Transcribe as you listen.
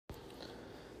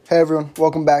Hey everyone,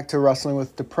 welcome back to Wrestling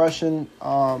with Depression.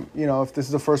 If this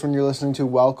is the first one you're listening to,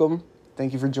 welcome.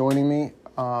 Thank you for joining me.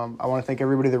 I want to thank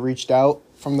everybody that reached out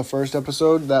from the first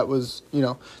episode. That was,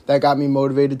 that got me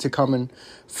motivated to come and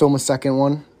film a second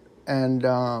one. And,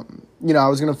 I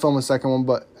was going to film a second one,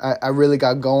 but I really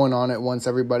got going on it once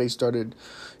everybody started,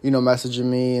 messaging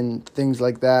me and things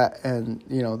like that. And,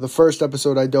 the first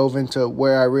episode I dove into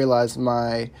where I realized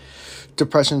my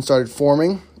depression started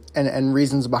forming. And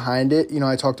reasons behind it.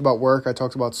 I talked about work. I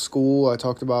talked about school. I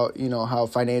talked about, how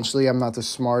financially I'm not the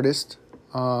smartest.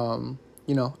 And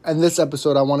this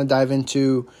episode, I want to dive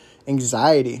into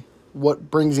anxiety.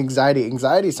 What brings anxiety?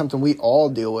 Anxiety is something we all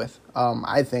deal with,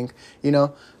 I think.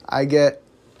 I get,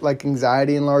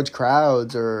 anxiety in large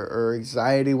crowds or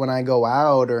anxiety when I go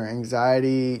out or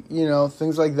anxiety,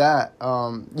 things like that.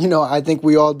 I think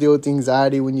we all deal with the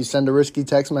anxiety when you send a risky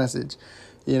text message,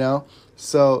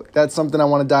 So that's something I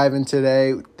want to dive in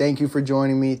today. Thank you for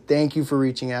joining me. Thank you for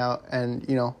reaching out. And,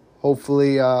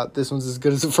 hopefully this one's as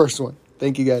good as the first one.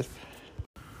 Thank you, guys.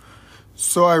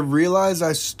 So I realized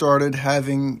I started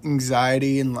having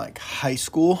anxiety in, high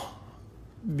school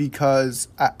because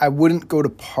I wouldn't go to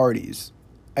parties.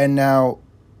 And now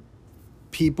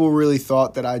people really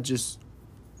thought that I just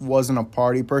wasn't a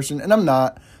party person. And I'm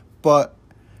not. But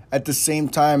at the same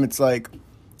time, it's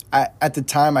at the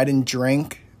time I didn't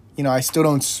drink. I still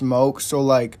don't smoke,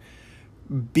 so,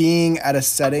 being at a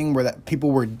setting where that people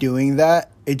were doing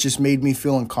that, it just made me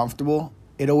feel uncomfortable.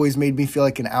 It always made me feel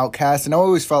like an outcast, and I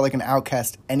always felt like an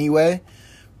outcast anyway,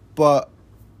 but,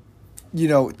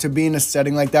 to be in a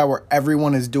setting like that where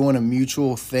everyone is doing a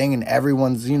mutual thing and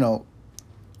everyone's,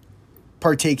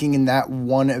 partaking in that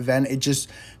one event, it just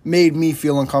made me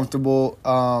feel uncomfortable,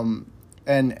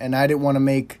 and I didn't want to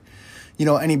make,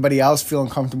 anybody else feel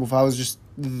uncomfortable if I was just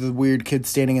the weird kid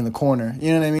standing in the corner.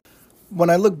 You know what I mean? When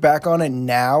I look back on it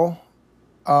now,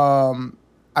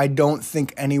 I don't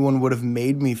think anyone would have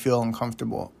made me feel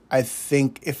uncomfortable. I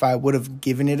think if I would have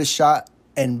given it a shot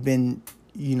and been,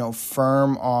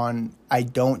 firm on I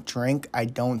don't drink, I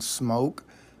don't smoke,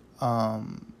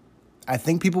 I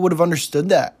think people would have understood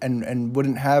that and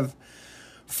wouldn't have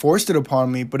forced it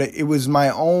upon me. But it was my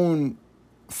own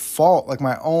fault,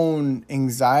 my own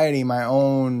anxiety, my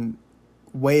own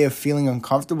way of feeling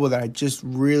uncomfortable that I just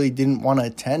really didn't want to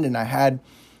attend. And I had,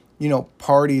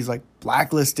 parties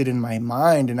blacklisted in my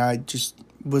mind, and I just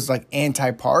was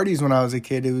anti-parties when I was a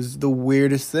kid. It was the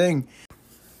weirdest thing.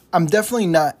 I'm definitely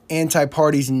not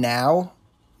anti-parties now.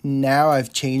 Now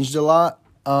I've changed a lot.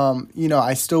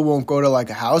 I still won't go to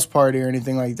a house party or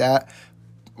anything like that,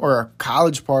 or a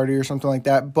college party or something like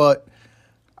that, but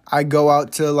I go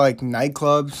out to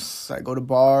nightclubs, I go to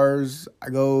bars, I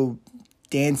go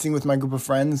dancing with my group of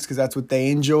friends because that's what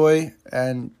they enjoy,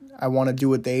 and I want to do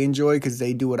what they enjoy because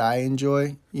they do what I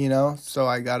enjoy, so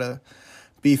I gotta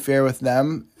be fair with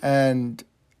them. And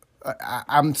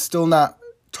I'm still not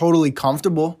totally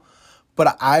comfortable,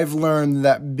 but I've learned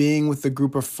that being with a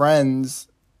group of friends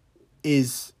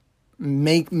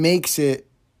makes it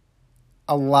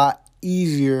a lot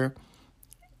easier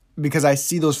because I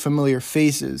see those familiar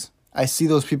faces. I see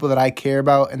those people that I care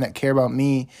about and that care about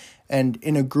me. And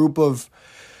in a group of,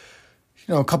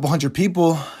 a couple hundred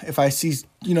people, if I see,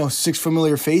 6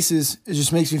 familiar faces, it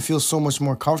just makes me feel so much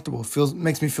more comfortable.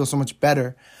 Makes me feel so much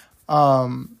better.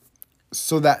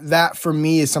 So that for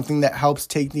me is something that helps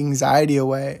take the anxiety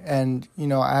away. And,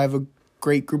 I have a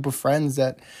great group of friends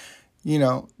that,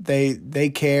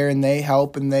 they care and they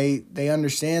help and they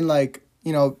understand,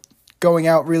 going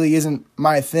out really isn't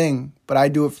my thing, but I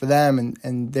do it for them,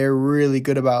 and they're really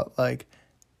good about,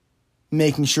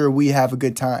 making sure we have a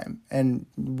good time. And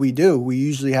we do. We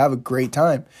usually have a great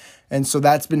time. And so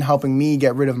that's been helping me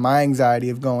get rid of my anxiety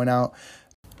of going out.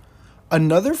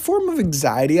 Another form of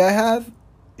anxiety I have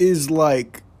is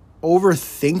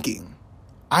overthinking.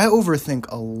 I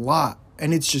overthink a lot,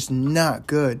 and it's just not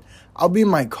good. I'll be in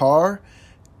my car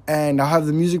and I'll have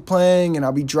the music playing and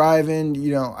I'll be driving.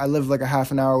 I live a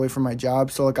half an hour away from my job.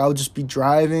 So I'll just be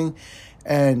driving,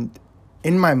 and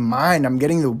in my mind, I'm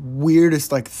getting the weirdest,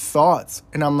 thoughts.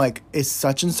 And I'm is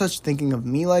such and such thinking of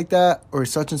me like that? Or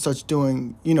is such and such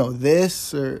doing,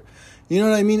 this? Or, you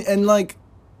know what I mean? And,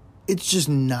 it's just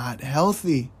not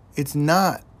healthy. It's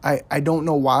not. I don't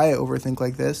know why I overthink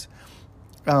like this.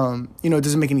 It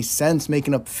doesn't make any sense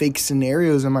making up fake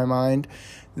scenarios in my mind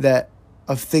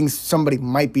of things somebody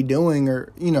might be doing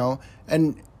or,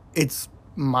 and it's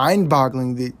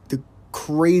mind-boggling, the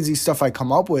crazy stuff I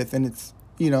come up with. And it's,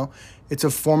 it's a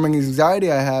form of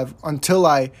anxiety I have until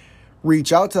I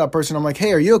reach out to that person. I'm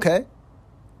hey, are you okay?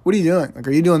 What are you doing?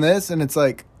 Are you doing this? And it's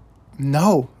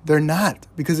no, they're not,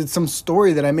 because it's some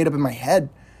story that I made up in my head.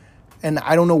 and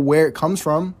I don't know where it comes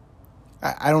from.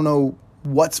 I don't know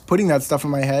what's putting that stuff in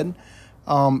my head.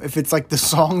 If it's like the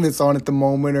song that's on at the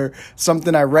moment or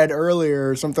something I read earlier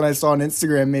or something I saw on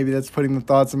Instagram, maybe that's putting the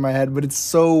thoughts in my head. But it's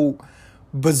so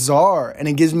bizarre and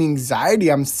it gives me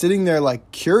anxiety. I'm sitting there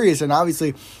like curious, and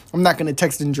obviously I'm not going to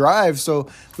text and drive. So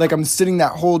like I'm sitting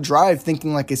that whole drive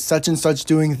thinking like, is such and such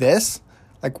doing this?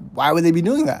 Like, why would they be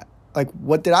doing that? Like,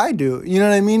 what did I do? You know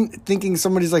what I mean? Thinking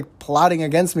somebody's like plotting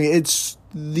against me. It's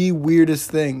the weirdest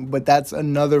thing, but that's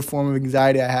another form of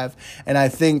anxiety I have. And I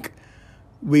think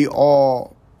we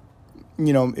all,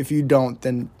 you know, if you don't,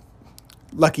 then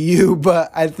lucky you.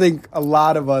 But I think a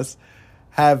lot of us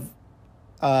have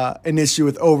an issue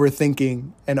with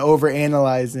overthinking and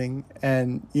overanalyzing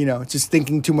and, you know, just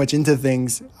thinking too much into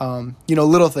things, you know,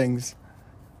 little things.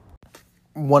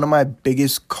 One of my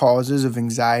biggest causes of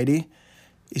anxiety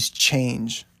is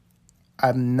change.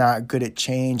 I'm not good at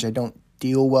change. I don't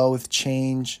deal well with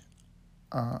change.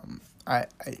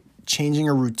 Changing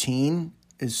a routine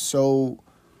is so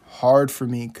hard for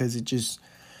me because it just,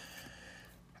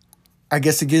 I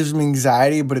guess it gives me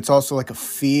anxiety, but it's also like a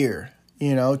fear,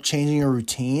 you know, changing a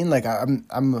routine. Like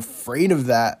I'm afraid of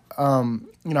that. You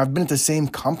know, I've been at the same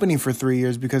company for 3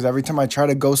 years because every time I try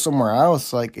to go somewhere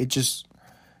else, like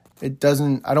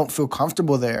I don't feel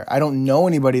comfortable there. I don't know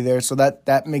anybody there. So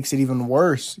that makes it even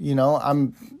worse. You know,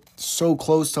 I'm so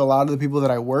close to a lot of the people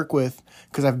that I work with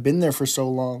because I've been there for so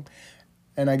long.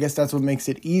 And I guess that's what makes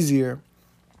it easier.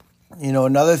 You know,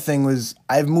 another thing was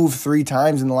I've moved 3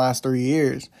 times in the last 3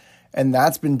 years, and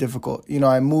that's been difficult. You know,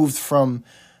 I moved from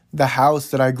the house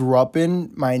that I grew up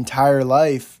in my entire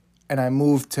life, and I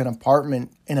moved to an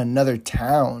apartment in another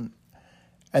town.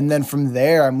 And then from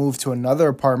there, I moved to another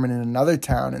apartment in another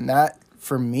town. And that,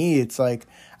 for me, it's like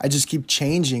I just keep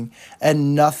changing.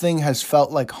 And nothing has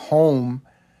felt like home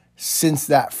since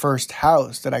that first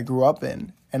house that I grew up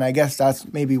in. And I guess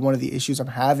that's maybe one of the issues I'm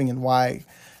having and why I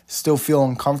still feel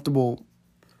uncomfortable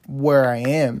where I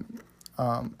am.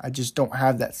 I just don't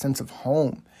have that sense of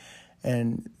home.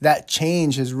 And that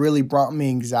change has really brought me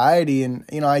anxiety. And,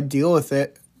 you know, I deal with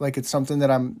it like it's something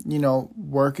that I'm, you know,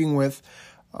 working with.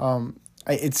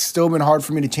 It's still been hard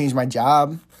for me to change my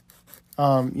job.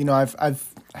 You know,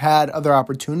 I've had other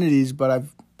opportunities, but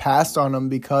I've passed on them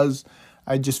because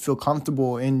I just feel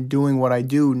comfortable in doing what I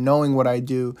do, knowing what I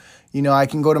do. You know, I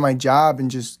can go to my job and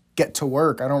just get to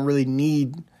work. I don't really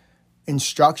need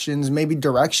instructions, maybe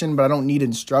direction, but I don't need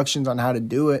instructions on how to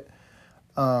do it,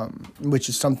 which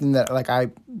is something that like I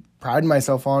pride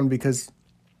myself on because,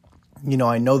 you know,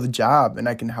 I know the job and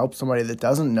I can help somebody that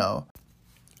doesn't know.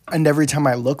 And every time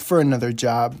I look for another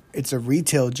job, it's a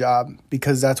retail job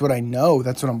because that's what I know.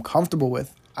 That's what I'm comfortable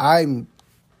with. I'm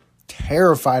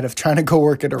terrified of trying to go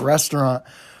work at a restaurant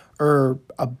or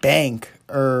a bank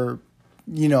or,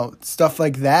 you know, stuff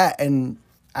like that. And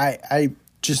I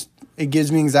just, it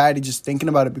gives me anxiety just thinking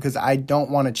about it because I don't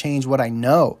want to change what I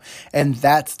know. And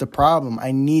that's the problem.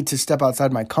 I need to step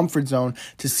outside my comfort zone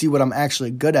to see what I'm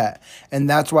actually good at. And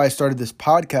that's why I started this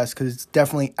podcast, because it's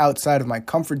definitely outside of my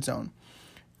comfort zone.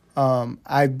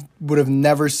 I would have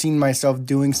never seen myself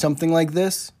doing something like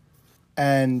this,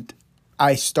 and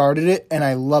I started it and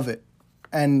I love it.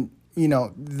 And, you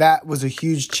know, that was a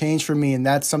huge change for me. And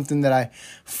that's something that I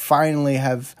finally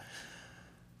have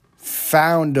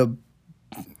found a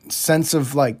sense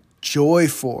of like joy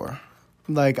for.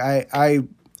 Like I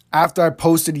after I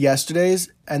posted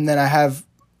yesterday's, and then I have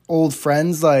old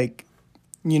friends like,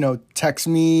 you know, text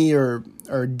me or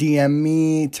DM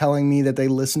me telling me that they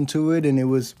listened to it and it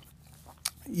was,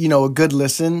 you know, a good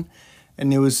listen,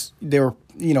 and they were,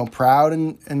 you know, proud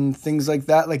and things like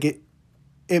that. Like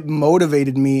it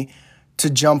motivated me to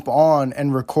jump on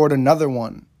and record another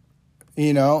one,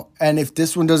 you know. And if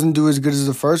this one doesn't do as good as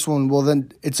the first one, well,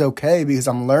 then it's okay because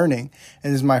I'm learning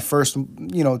and this is my first,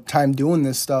 you know, time doing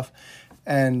this stuff.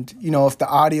 And, you know, if the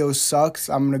audio sucks,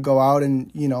 I'm going to go out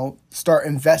and, you know, start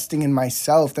investing in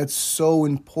myself. That's so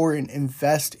important.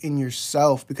 Invest in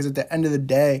yourself, because at the end of the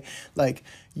day, like,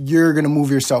 you're going to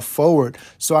move yourself forward.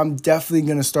 So I'm definitely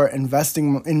going to start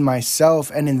investing in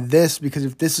myself and in this, because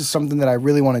if this is something that I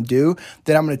really want to do,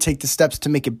 then I'm going to take the steps to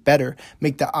make it better,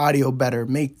 make the audio better,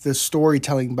 make the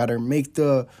storytelling better, make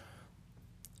the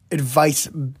advice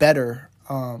better.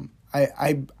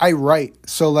 I write.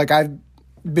 So like I've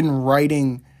been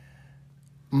writing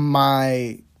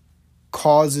my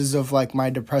causes of like my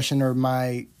depression or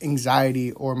my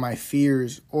anxiety or my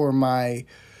fears or my,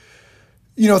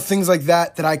 you know, things like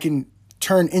that I can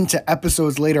turn into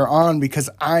episodes later on,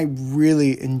 because I'm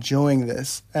really enjoying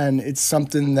this. And it's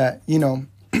something that, you know,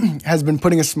 has been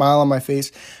putting a smile on my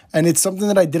face. And it's something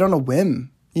that I did on a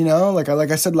whim. You know, like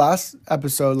I said last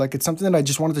episode, like it's something that I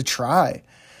just wanted to try.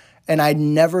 And I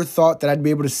never thought that I'd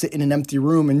be able to sit in an empty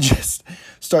room and just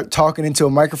start talking into a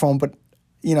microphone. But,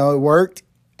 you know, it worked.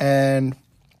 And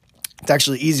it's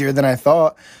actually easier than I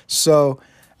thought. So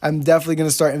I'm definitely going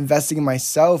to start investing in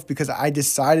myself because I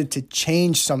decided to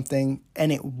change something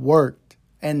and it worked.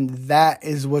 And that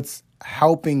is what's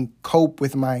helping cope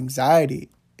with my anxiety,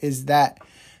 is that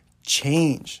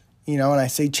change. You know, and I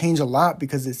say change a lot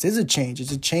because this is a change.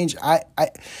 It's a change.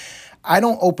 I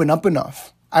don't open up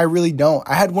enough. I really don't.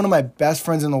 I had one of my best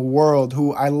friends in the world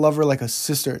who I love her like a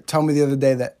sister tell me the other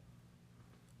day that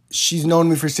she's known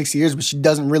me for 6 years, but she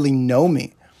doesn't really know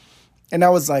me. And I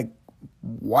was like,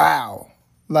 wow.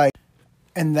 Like,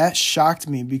 and that shocked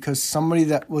me because somebody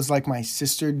that was like my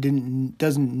sister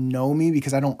doesn't know me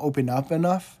because I don't open up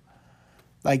enough.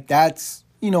 Like, that's,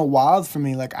 you know, wild for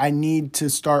me. Like, I need to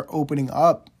start opening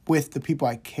up with the people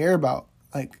I care about.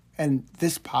 Like, and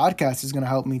this podcast is going to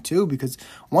help me too because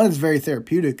one, it's very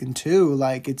therapeutic, and two,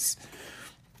 like it's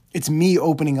me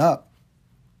opening up.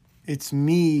 It's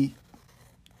me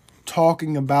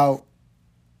talking about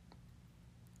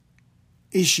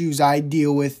issues I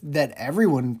deal with that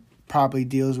everyone probably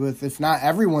deals with. If not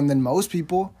everyone, then most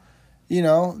people. You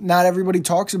know, not everybody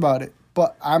talks about it,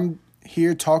 but I'm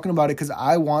here talking about it because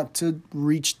I want to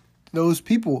reach those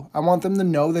people. I want them to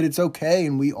know that it's okay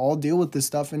and we all deal with this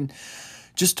stuff, and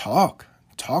just talk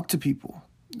to people.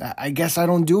 I guess I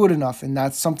don't do it enough, and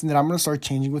that's something that I'm going to start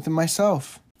changing within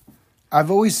myself. I've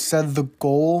always said the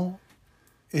goal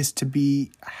is to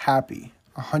be happy,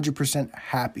 100%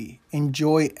 happy.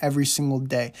 Enjoy every single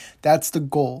day. That's the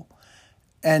goal.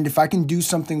 And if I can do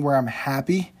something where I'm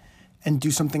happy and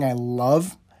do something I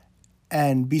love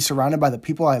and be surrounded by the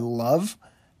people I love,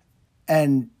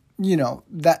 and you know,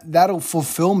 that'll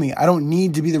fulfill me. I don't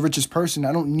need to be the richest person.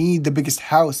 I don't need the biggest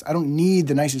house. I don't need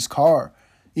the nicest car.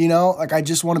 You know, like I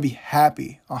just want to be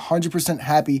happy, 100%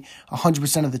 happy,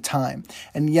 100% of the time.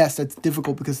 And yes, that's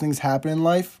difficult because things happen in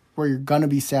life where you're going to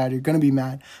be sad, you're going to be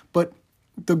mad. But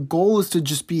the goal is to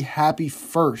just be happy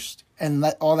first and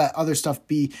let all that other stuff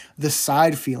be the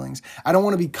side feelings. I don't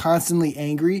want to be constantly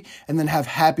angry and then have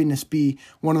happiness be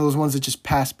one of those ones that just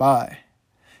pass by.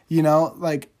 You know,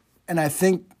 like, and I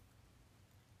think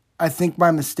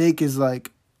my mistake is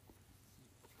like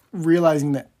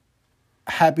realizing that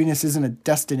happiness isn't a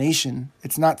destination.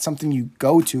 It's not something you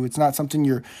go to. It's not something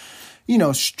you're, you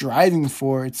know, striving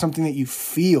for. It's something that you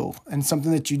feel and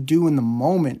something that you do in the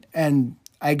moment. And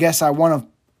I guess I want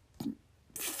to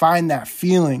find that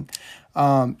feeling,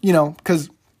 you know,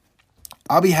 because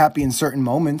I'll be happy in certain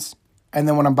moments. And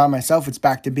then when I'm by myself, it's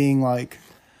back to being like,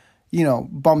 you know,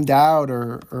 bummed out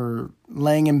or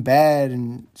laying in bed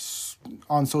and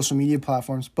on social media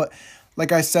platforms. But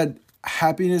like I said,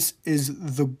 happiness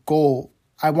is the goal.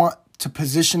 I want to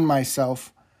position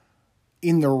myself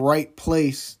in the right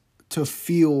place to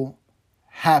feel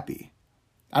happy.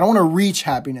 I don't want to reach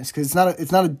happiness because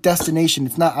it's not a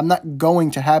destination. I'm not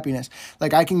going to happiness.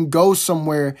 Like I can go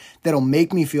somewhere that'll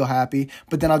make me feel happy,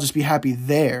 but then I'll just be happy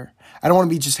there. I don't want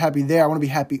to be just happy there. I want to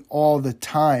be happy all the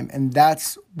time. And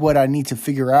that's what I need to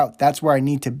figure out. That's where I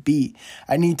need to be.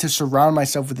 I need to surround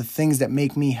myself with the things that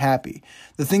make me happy.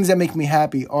 The things that make me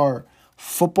happy are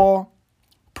football,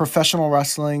 professional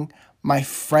wrestling, my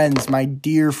friends, my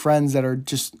dear friends that are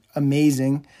just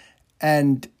amazing.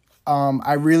 And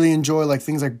I really enjoy like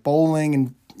things like bowling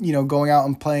and, you know, going out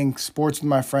and playing sports with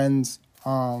my friends,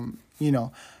 you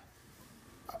know,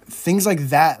 things like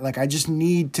that. Like I just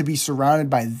need to be surrounded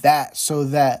by that so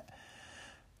that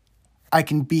I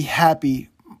can be happy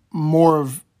more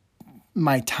of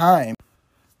my time.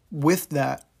 With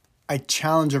that, I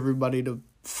challenge everybody to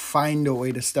find a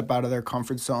way to step out of their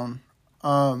comfort zone.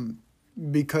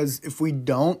 Because if we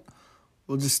don't,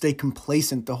 we'll just stay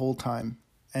complacent the whole time.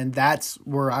 And that's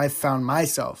where I found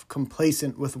myself,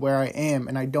 complacent with where I am,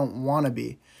 and I don't want to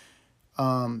be.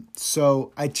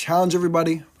 So I challenge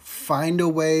everybody, find a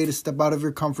way to step out of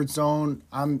your comfort zone.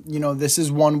 This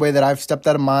is one way that I've stepped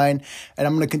out of mine, and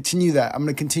I'm going to continue that. I'm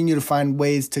going to continue to find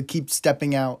ways to keep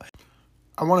stepping out.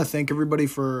 I want to thank everybody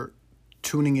for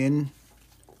tuning in.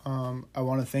 I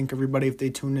want to thank everybody if they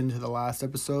tuned into the last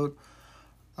episode.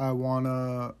 I want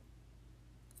to,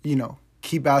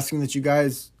 keep asking that you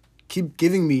guys keep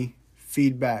giving me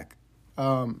feedback.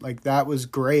 Like that was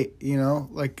great,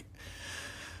 like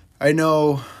I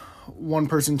know one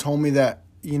person told me that,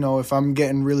 if I'm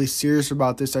getting really serious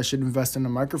about this, I should invest in a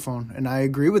microphone. And I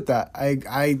agree with that.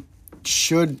 I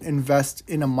should invest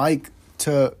in a mic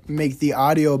to make the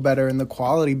audio better and the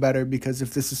quality better, because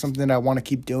if this is something that I want to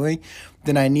keep doing,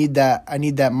 then I need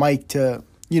that mic to,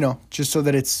 just so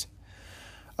that it's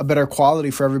a better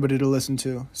quality for everybody to listen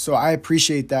to. So I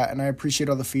appreciate that, and I appreciate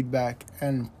all the feedback,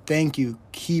 and thank you.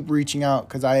 Keep reaching out,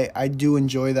 because I do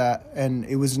enjoy that, and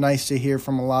it was nice to hear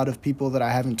from a lot of people that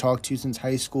I haven't talked to since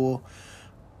high school.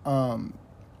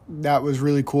 That was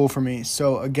really cool for me.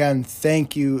 So again,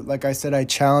 thank you. Like I said, I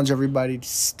challenge everybody to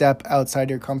step outside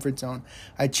your comfort zone.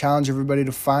 I challenge everybody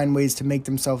to find ways to make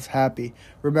themselves happy.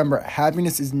 Remember,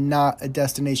 happiness is not a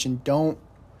destination. Don't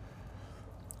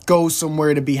go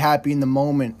somewhere to be happy in the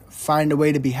moment. Find a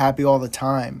way to be happy all the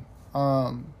time.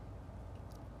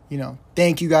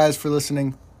 Thank you guys for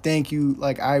listening. Thank you.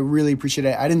 I really appreciate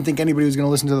it. I didn't think anybody was going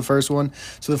to listen to the first one.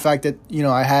 So the fact that,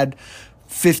 I had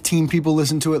 15 people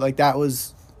listen to it, that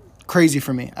was crazy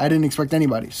for me. I didn't expect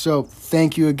anybody. So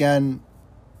thank you again.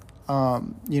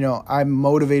 I'm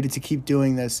motivated to keep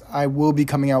doing this. I will be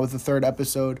coming out with a third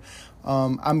episode.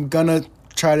 I'm going to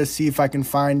try to see if I can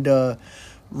find a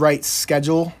right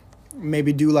schedule.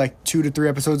 Maybe do 2 to 3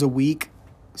 episodes a week.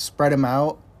 Spread them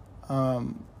out.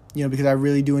 Because I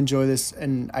really do enjoy this,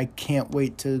 and I can't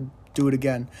wait to do it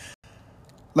again.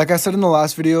 Like I said in the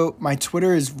last video, my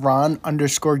Twitter is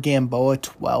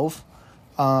Ron_Gamboa12.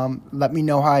 Let me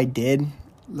know how I did.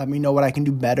 Let me know what I can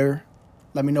do better.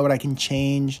 Let me know what I can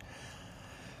change.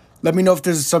 Let me know if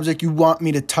there's a subject you want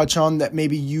me to touch on that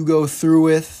maybe you go through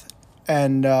with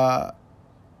and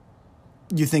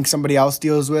you think somebody else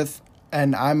deals with.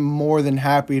 And I'm more than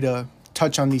happy to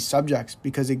touch on these subjects,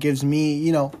 because it gives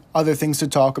me, other things to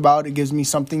talk about. It gives me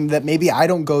something that maybe I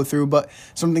don't go through, but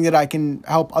something that I can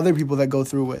help other people that go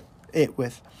through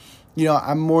with.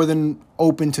 I'm more than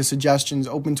open to suggestions,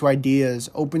 open to ideas,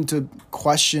 open to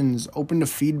questions, open to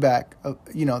feedback.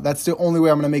 That's the only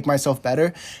way I'm going to make myself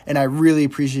better. And I really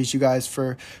appreciate you guys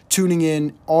for tuning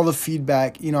in, all the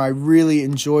feedback. I really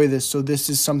enjoy this. So this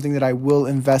is something that I will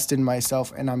invest in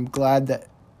myself. And I'm glad that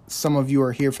some of you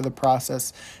are here for the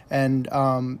process. And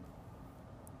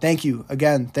thank you.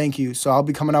 Again, thank you. So I'll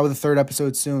be coming out with a third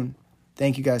episode soon.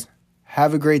 Thank you guys.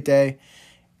 Have a great day.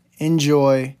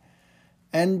 Enjoy.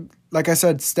 And like I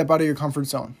said, step out of your comfort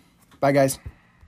zone. Bye, guys.